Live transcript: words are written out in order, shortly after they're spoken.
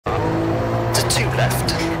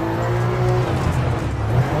left,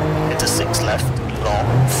 into 6 left,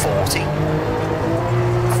 long, 40,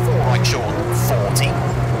 4 right short, 40,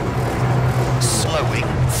 slowing,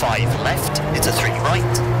 5 left, into 3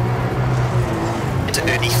 right, into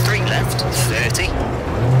early 3 left, 30,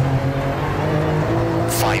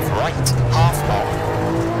 5 right, half long,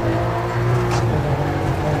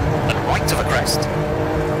 and right of a crest,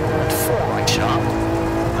 and 4 right sharp,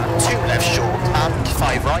 and 2 left short, and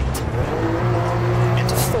 5 right,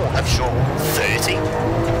 into 4 left short, 30,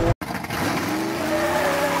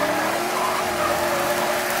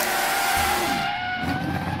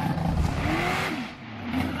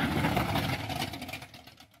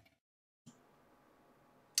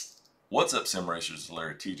 What's up, Sim Racers?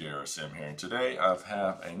 Larry TJRSim here, and today I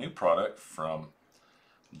have a new product from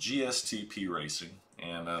GSTPRacing,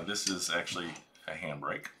 and this is actually a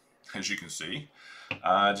handbrake, as you can see.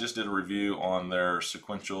 I just did a review on their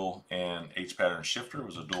sequential and H-pattern shifter. It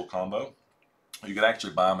was a dual combo. You could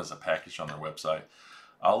actually buy them as a package on their website.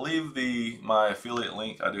 I'll leave my affiliate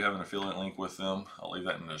link. I do have an affiliate link with them. I'll leave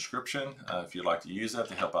that in the description. If you'd like to use that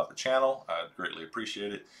to help out the channel, I'd greatly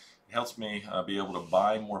appreciate it. It helps me be able to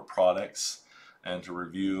buy more products and to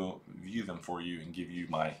review them for you and give you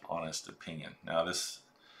my honest opinion. Now, this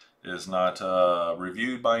is not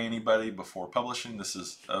reviewed by anybody before publishing. This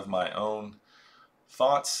is of my own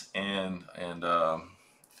thoughts and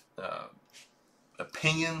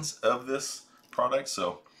opinions of this product.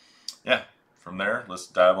 So yeah, from there, let's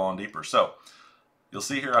dive on deeper. So you'll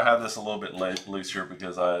see here I have this a little bit loose here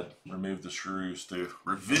because I had removed the screws to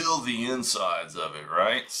reveal the insides of it,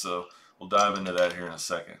 right? So we'll dive into that here in a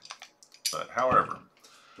second. But however,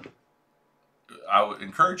 I would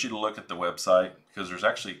encourage you to look at the website because there's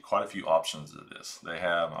actually quite a few options of this. They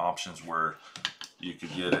have options where you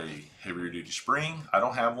could get a heavier duty spring. I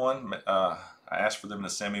don't have one. I asked for them to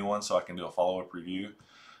send me one so I can do a follow-up review,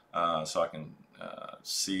 so I can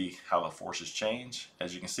see how the forces change.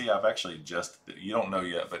 As you can see, I've actually adjusted it. You don't know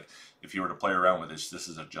yet, but if you were to play around with this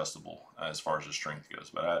is adjustable as far as the strength goes.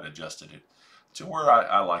 But I had adjusted it to where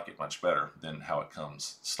I like it much better than how it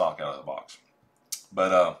comes stock out of the box.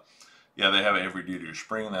 But yeah, they have a heavy duty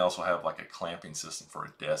spring. They also have like a clamping system for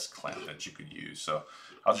a desk clamp that you could use. So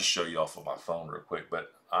I'll just show you off of my phone real quick.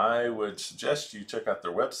 But I would suggest you check out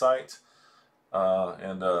their website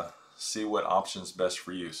and see what option's best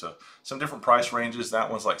for you. So some different price ranges. That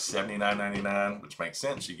one's like $79.99, which makes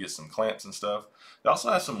sense. You get some clamps and stuff. They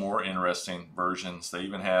also have some more interesting versions. They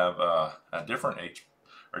even have a different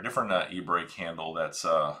e-brake handle that's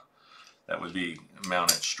that would be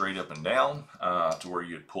mounted straight up and down to where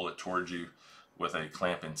you'd pull it towards you with a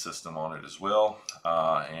clamping system on it as well.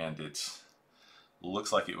 And it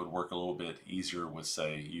looks like it would work a little bit easier with,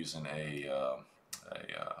 say, using a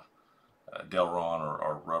Delron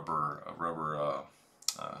or rubber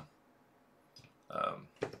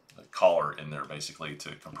collar in there, basically,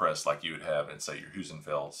 to compress like you would have in, say, your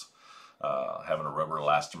Husenfelds, having a rubber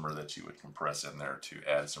elastomer that you would compress in there to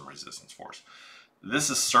add some resistance force.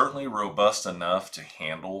 This is certainly robust enough to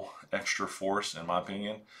handle extra force, in my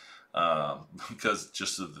opinion, because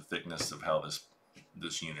just of the thickness of how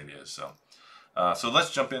this unit is. So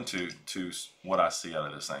let's jump into what I see out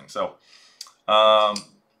of this thing. So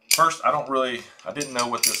first, I didn't know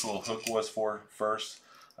what this little hook was for first.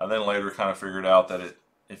 I then later kind of figured out that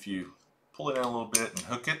if you pull it in a little bit and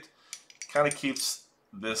hook it, kind of keeps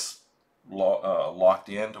this locked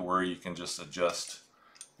in to where you can just adjust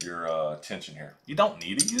your tension here. You don't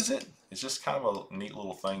need to use it. It's just kind of a neat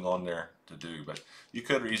little thing on there to do, but you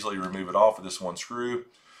could easily remove it off with this one screw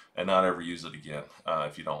and not ever use it again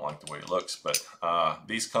if you don't like the way it looks. But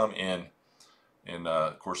these come in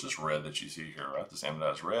of course, this red that you see here, right? This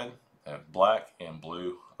anodized red, black and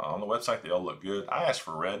blue. On the website, they all look good. I asked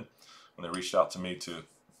for red when they reached out to me to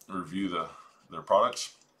review their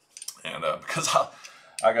products, and because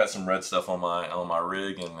I got some red stuff on my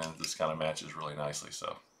rig, and then this kind of matches really nicely.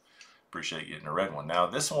 So appreciate getting a red one. Now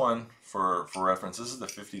this one, for reference, this is the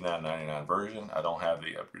 $59.99 version. I don't have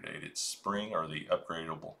the upgraded spring or the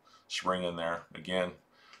upgradable spring in there. Again,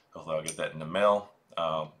 hopefully I'll get that in the mail.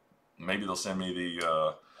 Maybe they'll send me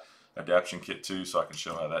the adaptation kit too, so I can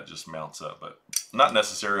show how that just mounts up, but not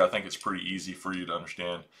necessary. I think it's pretty easy for you to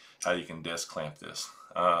understand how you can desk clamp this.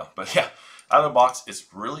 But yeah, out of the box,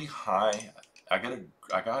 it's really high. I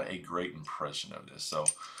got a great impression of this. So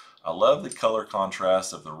I love the color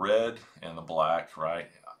contrast of the red and the black,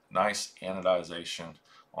 right? Nice anodization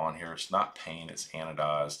on here. It's not paint, it's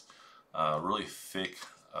anodized. Really thick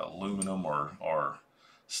aluminum or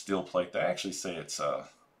steel plate. They actually say it's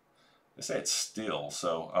steel.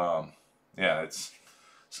 So yeah, it's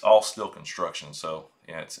all steel construction. So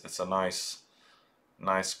yeah, it's a nice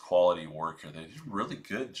nice quality work here. They did a really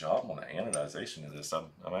good job on the anodization of this. I'm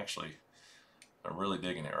really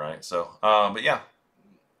digging it, right? So, but yeah,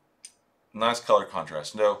 nice color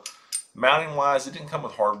contrast. No, mounting wise, it didn't come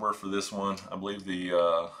with hardware for this one. I believe the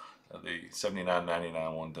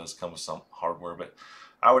 $79.99 one does come with some hardware, but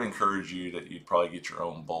I would encourage you that you'd probably get your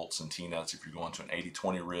own bolts and T-nuts if you're going to an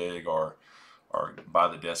 80/20 rig, or buy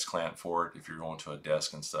the desk clamp for it if you're going to a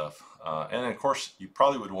desk and stuff. And of course, you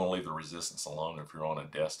probably would want to leave the resistance alone if you're on a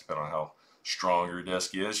desk, depending on how strong your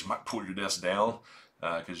desk is. You might pull your desk down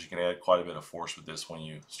because you can add quite a bit of force with this when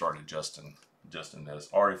you start adjusting this.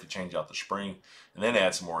 Or if you change out the spring and then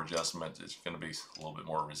add some more adjustments, it's going to be a little bit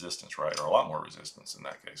more resistance, right? Or a lot more resistance in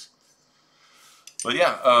that case. But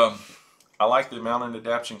yeah, I like the mounting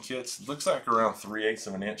adaptation kits. It looks like around 3/8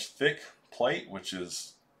 of an inch thick plate, which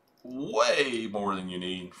is way more than you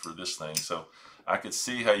need for this thing. So I could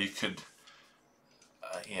see how you could,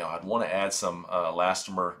 you know, I'd want to add some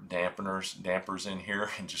elastomer dampers in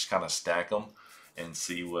here and just kind of stack them and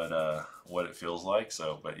see what it feels like.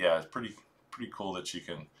 So, but yeah, it's pretty cool that you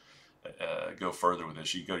can go further with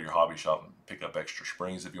this. You can go to your hobby shop and pick up extra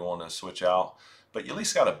springs if you want to switch out, but you at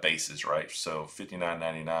least got a bases, right? So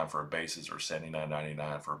 $59.99 for a bases, or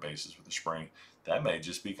 $79.99 for a bases with a spring. That may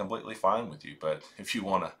just be completely fine with you. But if you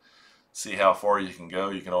want to see how far you can go,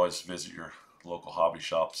 you can always visit your local hobby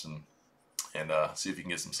shops and see if you can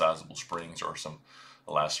get some sizable springs or some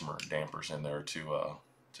elastomer dampers in there to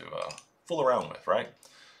fool around with, right?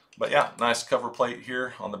 But yeah, nice cover plate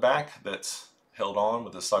here on the back that's held on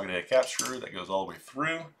with a socket head cap screw that goes all the way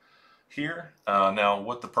through here. Now,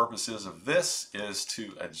 what the purpose is of this is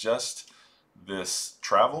to adjust this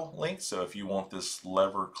travel length. So if you want this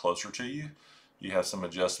lever closer to you, you have some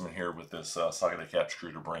adjustment here with this socket head cap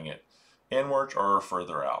screw to bring it inwards or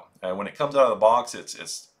further out. And when it comes out of the box,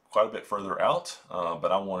 it's quite a bit further out,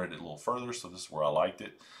 but I wanted it a little further, so this is where I liked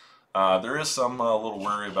it. There is some little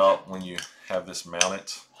worry about when you have this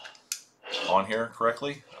mounted on here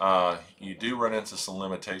correctly. You do run into some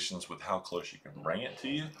limitations with how close you can bring it to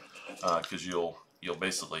you, because you'll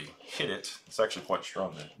basically hit it. It's actually quite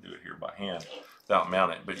strong to do it here by hand without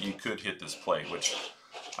mounting it, but you could hit this plate, which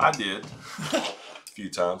I did a few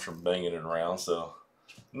times from banging it around. So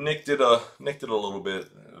nicked it a little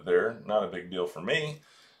bit there. Not a big deal for me,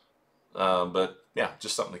 but yeah,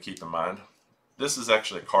 just something to keep in mind. This is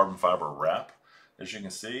actually a carbon fiber wrap, as you can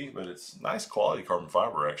see, but it's nice quality carbon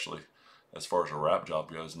fiber actually, as far as a wrap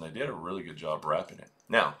job goes, and they did a really good job wrapping it.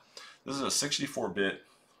 Now, this is a 64-bit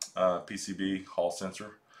PCB hall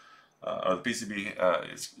sensor. Or the PCB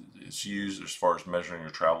it's used as far as measuring your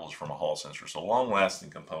travels from a hall sensor. So long-lasting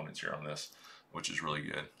components here on this, which is really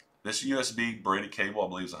good. This USB braided cable, I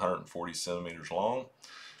believe, is 140 centimeters long.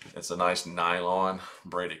 It's a nice nylon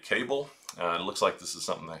braided cable. It looks like this is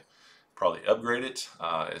something they probably upgraded.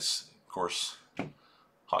 It's, of course,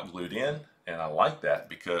 hot glued in, and I like that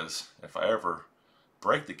because if I ever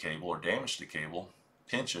break the cable or damage the cable,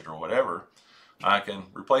 pinch it or whatever, I can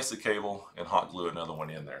replace the cable and hot glue another one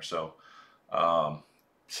in there. So yeah,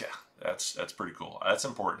 that's pretty cool. That's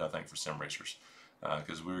important, I think, for sim racers,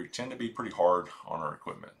 because we tend to be pretty hard on our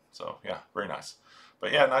equipment. So yeah, very nice.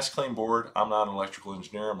 But yeah, nice clean board. I'm not an electrical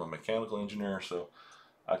engineer, I'm a mechanical engineer, so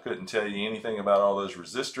I couldn't tell you anything about all those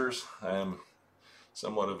resistors. I am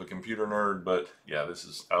somewhat of a computer nerd, but yeah, this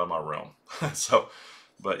is out of my realm. So,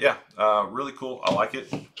 but yeah, really cool. I like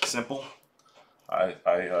it. Simple. I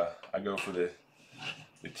go for the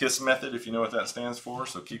KISS method, if you know what that stands for.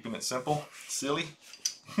 So keeping it simple, silly.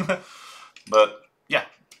 But yeah,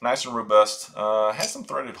 nice and robust. Has some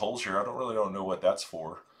threaded holes here. I don't know what that's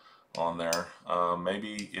for on there.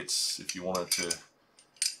 Maybe it's if you wanted to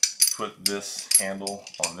put this handle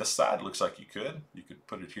on this side. Looks like you could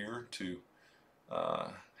put it here to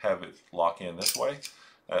have it lock in this way.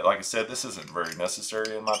 Like I said, this isn't very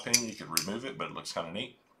necessary in my opinion. You could remove it, but it looks kind of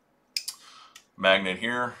neat. Magnet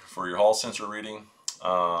here for your hall sensor reading,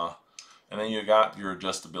 and then you got your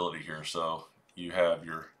adjustability here. So you have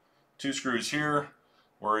your two screws here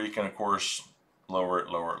where you can, of course, lower it,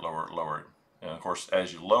 and of course,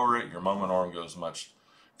 as you lower it, your moment arm goes much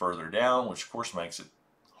further down, which of course makes it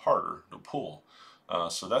harder to pull.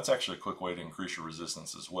 So that's actually a quick way to increase your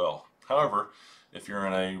resistance as well. However, if you're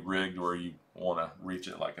in a rig where you want to reach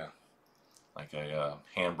it like a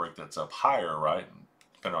handbrake that's up higher, right,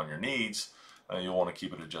 depending on your needs, you'll want to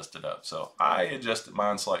keep it adjusted up. So I adjusted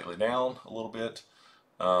mine slightly down a little bit,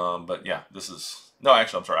 but yeah, this is, no,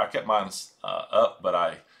 actually, I'm sorry, I kept mine up, but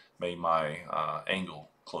I made my angle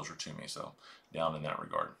closer to me, so down in that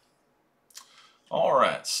regard. All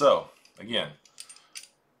right, so again,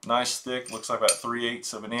 nice thick, looks like about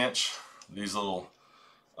 3/8 of an inch. These little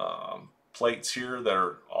plates here that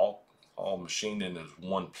are all machined into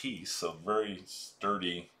one piece, so very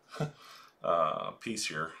sturdy piece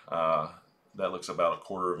here. That looks about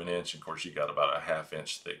 1/4 of an inch. Of course, you got about a 1/2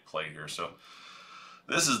 inch thick plate here, so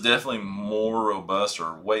this is definitely more robust,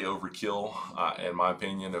 or way overkill in my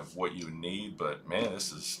opinion of what you need. But man,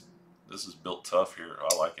 this is built tough here.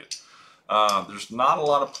 I like it. There's not a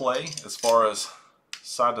lot of play as far as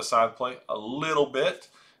side-to-side play. A little bit.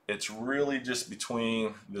 It's really just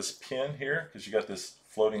between this pin here, because you got this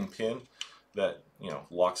floating pin that, you know,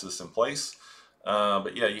 locks this in place.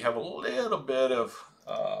 But yeah, you have a little bit of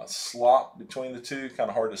slop between the two. Kind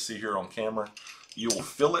of hard to see here on camera. You will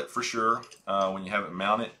feel it for sure when you have it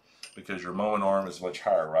mounted, because your mowing arm is much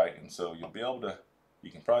higher, right? And so you'll be able to,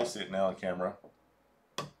 you can probably see it now on camera.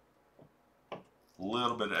 A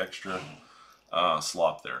little bit of extra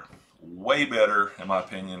slop there. Way better, in my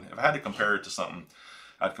opinion. If I had to compare it to something,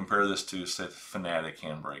 I'd compare this to, say, the Fanatic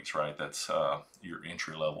handbrakes, right? That's your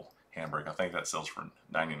entry-level handbrake. I think that sells for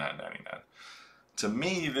 $99.99. To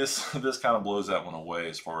me, this kind of blows that one away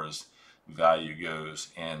as far as value goes,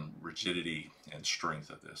 and rigidity and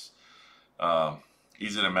strength of this.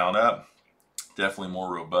 Easy to mount up, definitely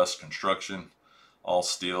more robust construction, all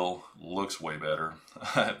steel, looks way better.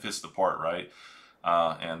 It fits the part, right?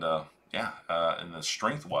 And the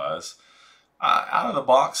strength wise, out of the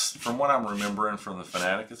box, from what I'm remembering from the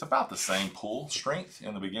Fanatic, it's about the same pull strength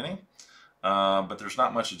in the beginning, but there's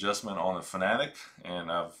not much adjustment on the Fanatic,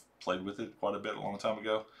 and I've played with it quite a bit a long time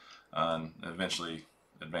ago, and eventually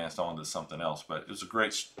advanced on to something else. But it was a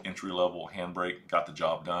great entry-level handbrake, got the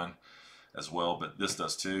job done as well, but this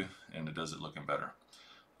does too, and it does it looking better.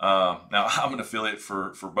 Now I'm an affiliate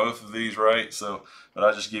for both of these, right? So, but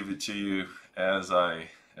I just give it to you as I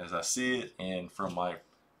see it, and from my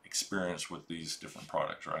experience with these different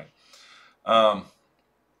products, right?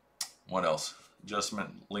 What else?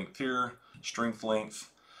 Adjustment length here, strength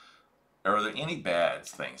length. Are there any bad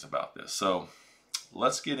things about this? So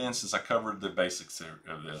let's get in, since I covered the basics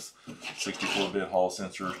of this. 64-bit Hall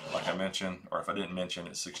sensor, like I mentioned, or if I didn't mention,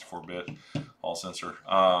 it's 64-bit Hall sensor.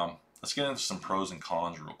 Let's get into some pros and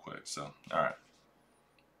cons real quick. So, all right.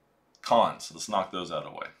 Cons, let's knock those out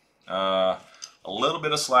of the way. A little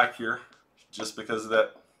bit of slack here, just because of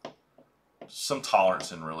that, some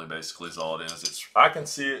tolerance in, really, basically is all it is. I can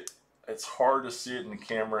see it, it's hard to see it in the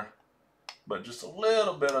camera, but just a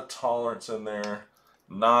little bit of tolerance in there.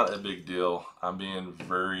 Not a big deal. I'm being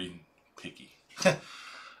very picky.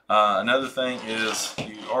 Another thing is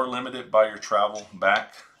you are limited by your travel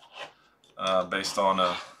back, based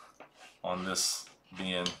on this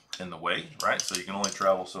being in the way, right? So you can only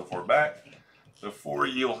travel so far back before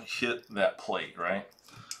you'll hit that plate, right?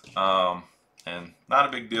 And not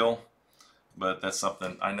a big deal, but that's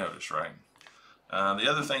something I noticed, right? The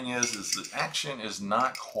other thing is the action is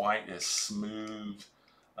not quite as smooth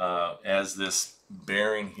as this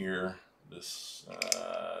bearing here. This,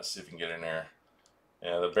 let's see if we can get in there.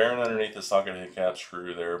 Yeah, the bearing underneath the socket head cap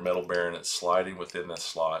screw there, metal bearing that's sliding within the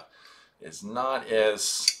slot, is not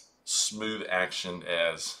as smooth action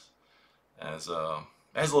as has a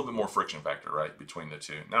little bit more friction factor, right, between the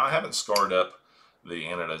two. Now, I haven't scarred up the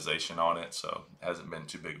anodization on it, so it hasn't been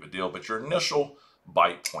too big of a deal, but your initial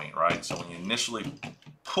bite point, right? So when you initially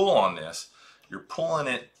pull on this, you're pulling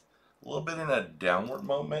it a little bit in a downward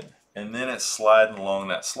movement, and then it's sliding along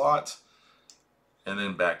that slot, and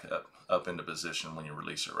then back up into position when you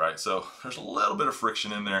release it, right? So there's a little bit of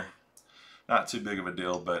friction in there. Not too big of a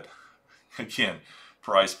deal, but again,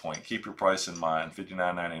 price point. Keep your price in mind,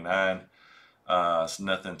 $59.99. It's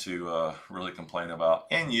nothing to really complain about.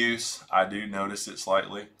 In use, I do notice it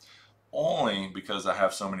slightly, only because I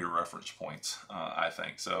have so many reference points, I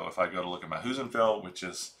think. So if I go to look at my Husenfeld, which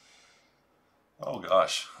is, oh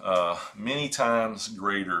gosh, many times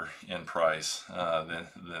greater in price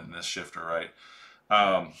than this shifter, right?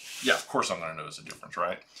 Yeah, of course I'm going to notice a difference,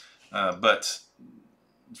 right? But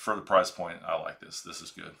for the price point, I like this. This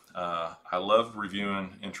is good. I love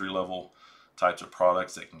reviewing entry-level types of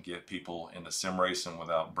products that can get people into sim racing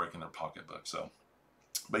without breaking their pocketbook. So,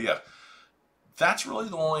 but yeah, that's really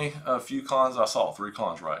the only few cons I saw. 3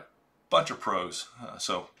 cons, right? Bunch of pros.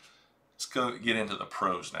 So let's go get into the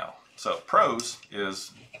pros now. So pros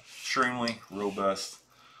is extremely robust,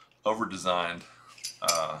 over-designed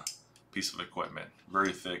piece of equipment.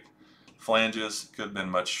 Very thick flanges. Could have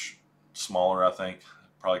been much smaller, I think.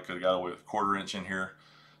 Probably could have got away with 1/4 inch in here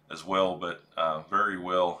as well, but very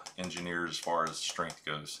well engineered as far as strength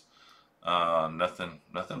goes. Nothing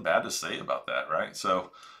bad to say about that, right?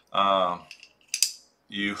 So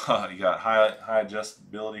you got high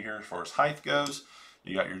adjustability here as far as height goes.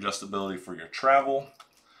 You got your adjustability for your travel.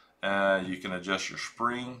 You can adjust your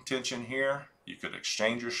spring tension here. You could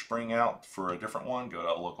exchange your spring out for a different one. Go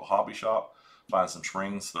to a local hobby shop, find some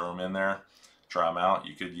springs, throw them in there, try them out.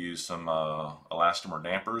 You could use some elastomer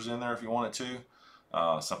dampers in there if you wanted to.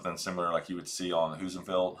 Something similar like you would see on the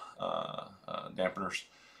Husenfeld dampeners.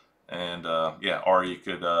 And yeah, or you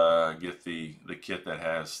could get the kit that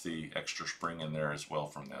has the extra spring in there as well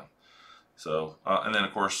from them. So, and then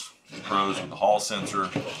of course, pros with the hall sensor,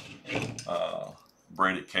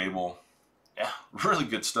 braided cable. Yeah, really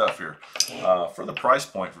good stuff here. For the price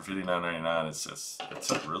point for $59.99,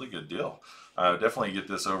 it's a really good deal. Definitely get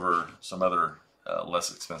this over some other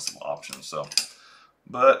less expensive options. So,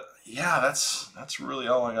 but yeah, that's really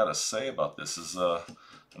all I got to say about this. Is a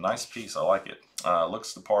nice piece. I like it.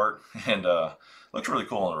 Looks the part, and looks really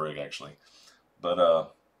cool on the rig actually. But a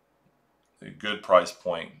good price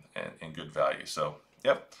point and good value. So,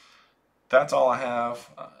 yep, that's all I have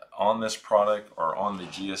on this product or on the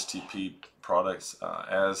GSTP products.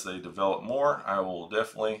 As they develop more, I will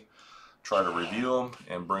definitely try to review them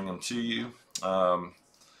and bring them to you.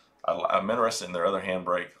 I'm interested in their other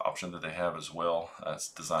handbrake option that they have as well. It's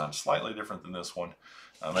designed slightly different than this one.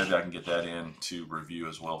 Maybe I can get that in to review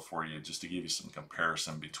as well for you, just to give you some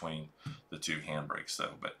comparison between the two handbrakes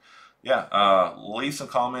though. But yeah, leave some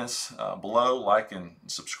comments below, like and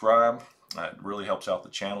subscribe. It really helps out the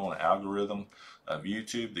channel and algorithm of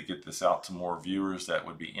YouTube to get this out to more viewers that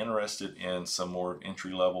would be interested in some more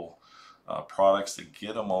entry-level products, to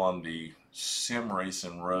get them on the sim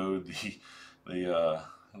racing road, I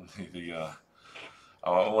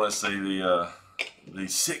want to say the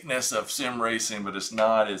sickness of sim racing, but it's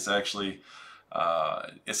not. It's actually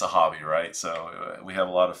it's a hobby, right? So we have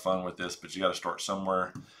a lot of fun with this, but you got to start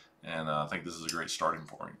somewhere, and I think this is a great starting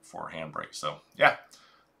point for HandBrake. So yeah,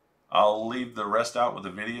 I'll leave the rest out with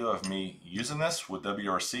a video of me using this with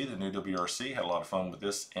WRC, the new WRC. Had a lot of fun with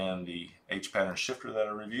this and the H pattern shifter that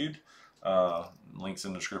I reviewed. Links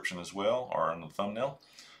in the description as well, or in the thumbnail.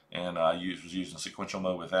 And I was using sequential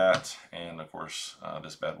mode with that, and of course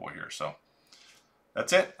this bad boy here. So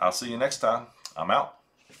that's it. I'll see you next time. I'm out.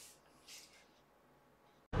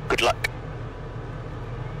 Good luck.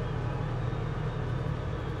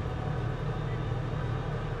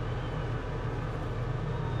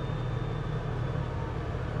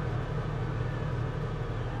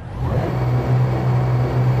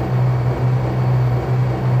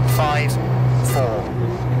 Five, 4,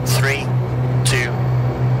 3, 2,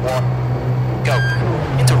 1, go.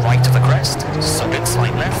 Into right of the crest, sudden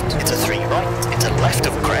slight left, into 3 right, into left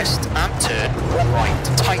of the crest, and turn 1 right,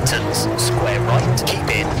 tightens, square right, keep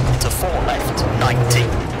in, into 4 left, 90.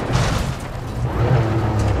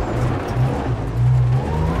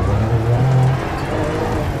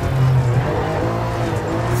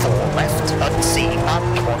 4 left, unseen,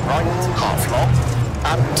 and 1 right, half long,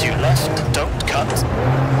 and 2 left, don't cut.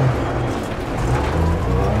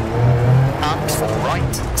 And 4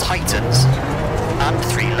 right, tightens, and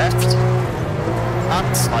 3 left,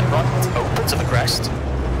 and slight right, open to the crest,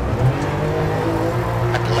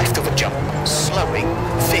 and left of a jump, slowing,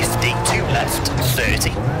 50, 2 left, 30,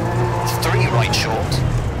 3 right short,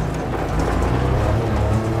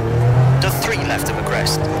 to 3 left of a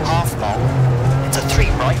crest, half long, into 3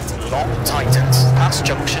 right, long tightens, past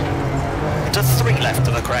junction, into 3 left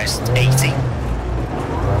of a crest, 80,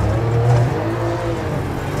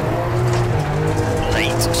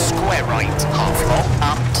 square right, half long,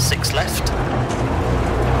 and 6 left.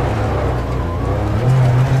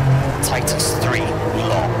 Tightens 3,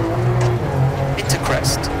 long. Into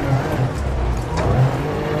crest.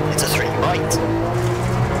 Into 3 right.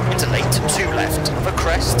 Into late, 2 left of a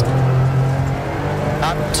crest.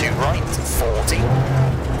 And 2 right, 40.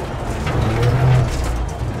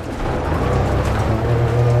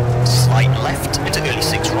 Slight left into early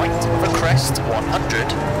 6 right of a crest,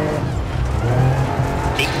 100.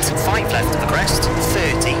 8, 5 left of the crest,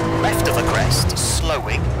 30, left of the crest,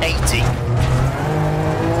 slowing, 80.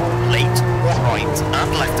 Late, 1 right,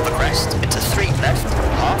 and left of the crest, into 3 left,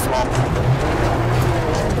 half long.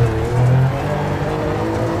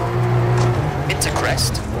 Into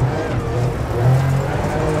crest.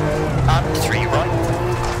 And 3 right.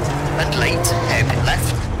 And late, hairpin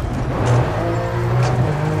left.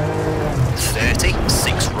 30,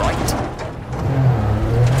 6 right.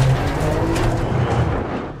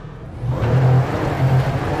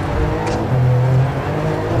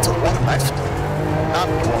 Left,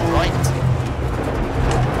 and 1 right,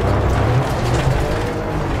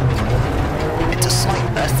 into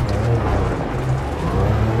slight left,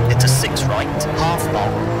 into 6 right, half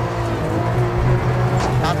long,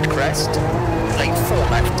 and crest, lane 4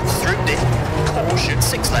 left through dip, caution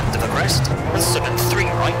 6 left of a crest, and sudden 3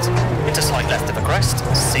 right, into slight left of a crest,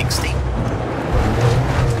 60.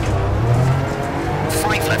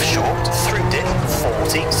 5 left short, through dip,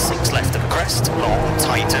 40, 6 left of a crest, long,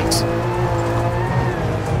 tightens.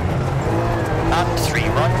 And 3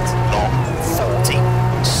 right, long, 40,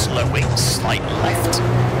 slowing, slight left.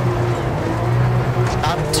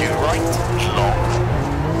 And 2 right, long.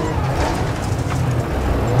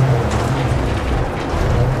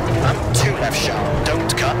 And 2 left sharp,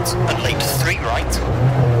 don't cut, and late 3 right.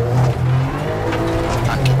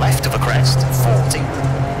 And left of a crest, 40.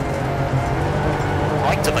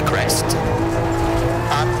 Right of a crest.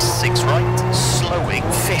 And 6 right, slowing,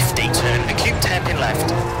 50, turn acute hairpin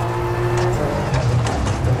left.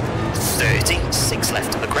 30, 6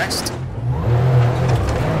 left of the crest.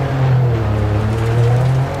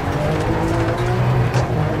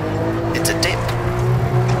 Into dip.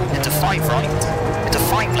 Into 5 right. Into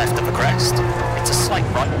 5 left of the crest. Into slight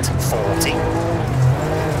right, 40.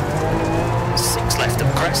 6 left of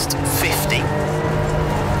the crest, 50.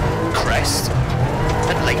 Crest.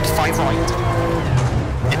 And late 5 right.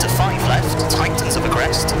 Into 5 left, tightens of a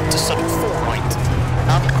crest. To sudden 4 right.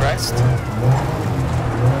 And crest.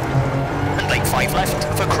 Late 5 left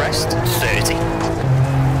of a crest, 30.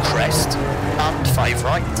 Crest, and 5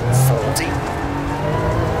 right, 40.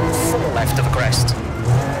 4 left of a crest,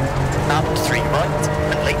 and 3 right,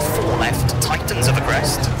 and late 4 left, tightens of a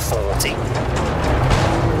crest, 40.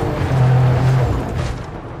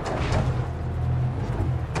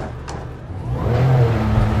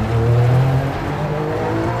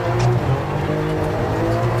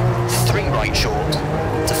 Right short,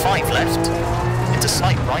 to 5 left, into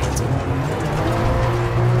slight right,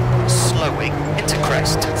 slowing, into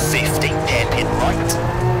crest, 50, hairpin right,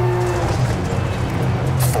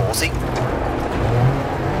 40,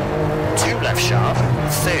 2 left sharp,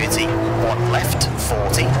 30, 1 left,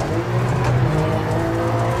 40,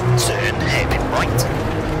 turn, hairpin right,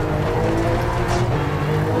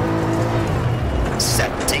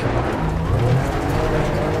 70,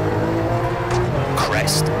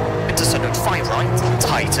 crest, into sudden 5 right,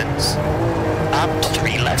 tightens, and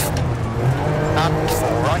 3 left, and 4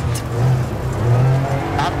 right,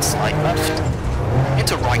 and slight left,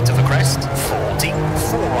 into right of a crest, 40,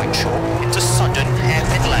 4 right short, into sudden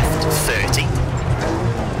hairpin left, 30,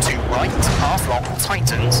 2 right, half long,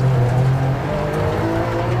 tightens,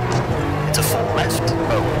 into 4 left,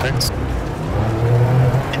 opens,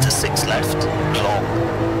 into 6 left, long,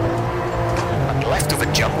 and left of a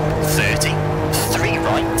jump, 30, 3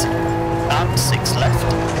 right, and 6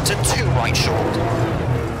 left, into 2 right short,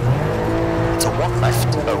 into 1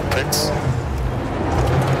 left, opens,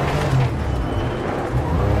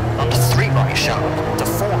 and 3 right sharp, to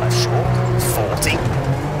 4 left short, 40,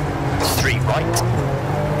 3 right,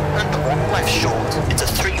 and 1 left short, into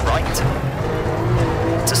 3 right,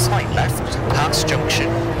 to slight left, past junction,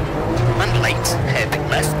 and late, hairpin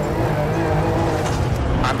left,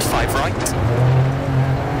 and 5 right,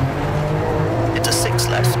 into 6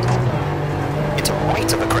 left, into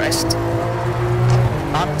right of a crest,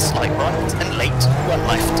 and slight right, and late, 1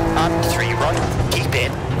 left, and 3 right, keep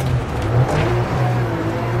in,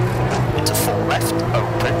 into 4 left,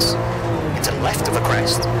 opens, into left of a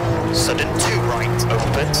crest, sudden 2 right,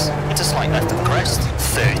 opens, into slight left of a crest,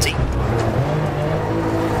 30,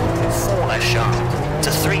 4 left sharp,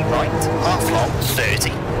 to 3 right, half long,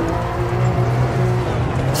 30,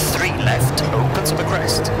 3 left, opens of a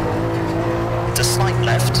crest, to slight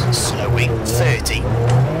left, slowing, 30,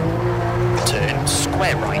 turn,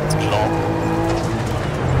 square right, long,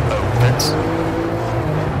 opens,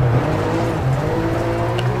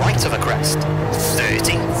 and right of a crest,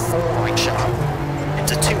 30, 4 right sharp,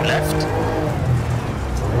 into 2 left,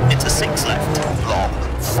 into 6 left, long,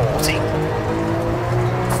 40,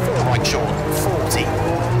 4 right short, 40,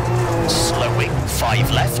 slowing,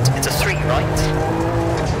 5 left, into 3 right,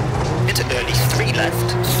 into early 3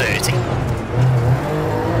 left, 30,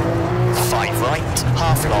 5 right,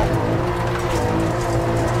 half long,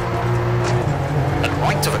 and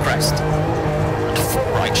right of a crest, and 4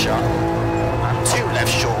 right sharp, and 2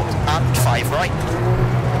 left short, and 5 right,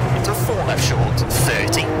 into 4 left short,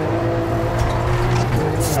 30,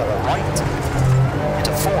 4 right,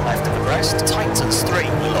 into 4 left of a crest, tightens 3,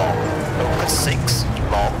 long, over 6,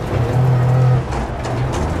 long,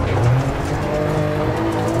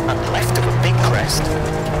 and left of a big crest,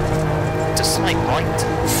 to slight right,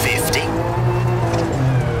 50,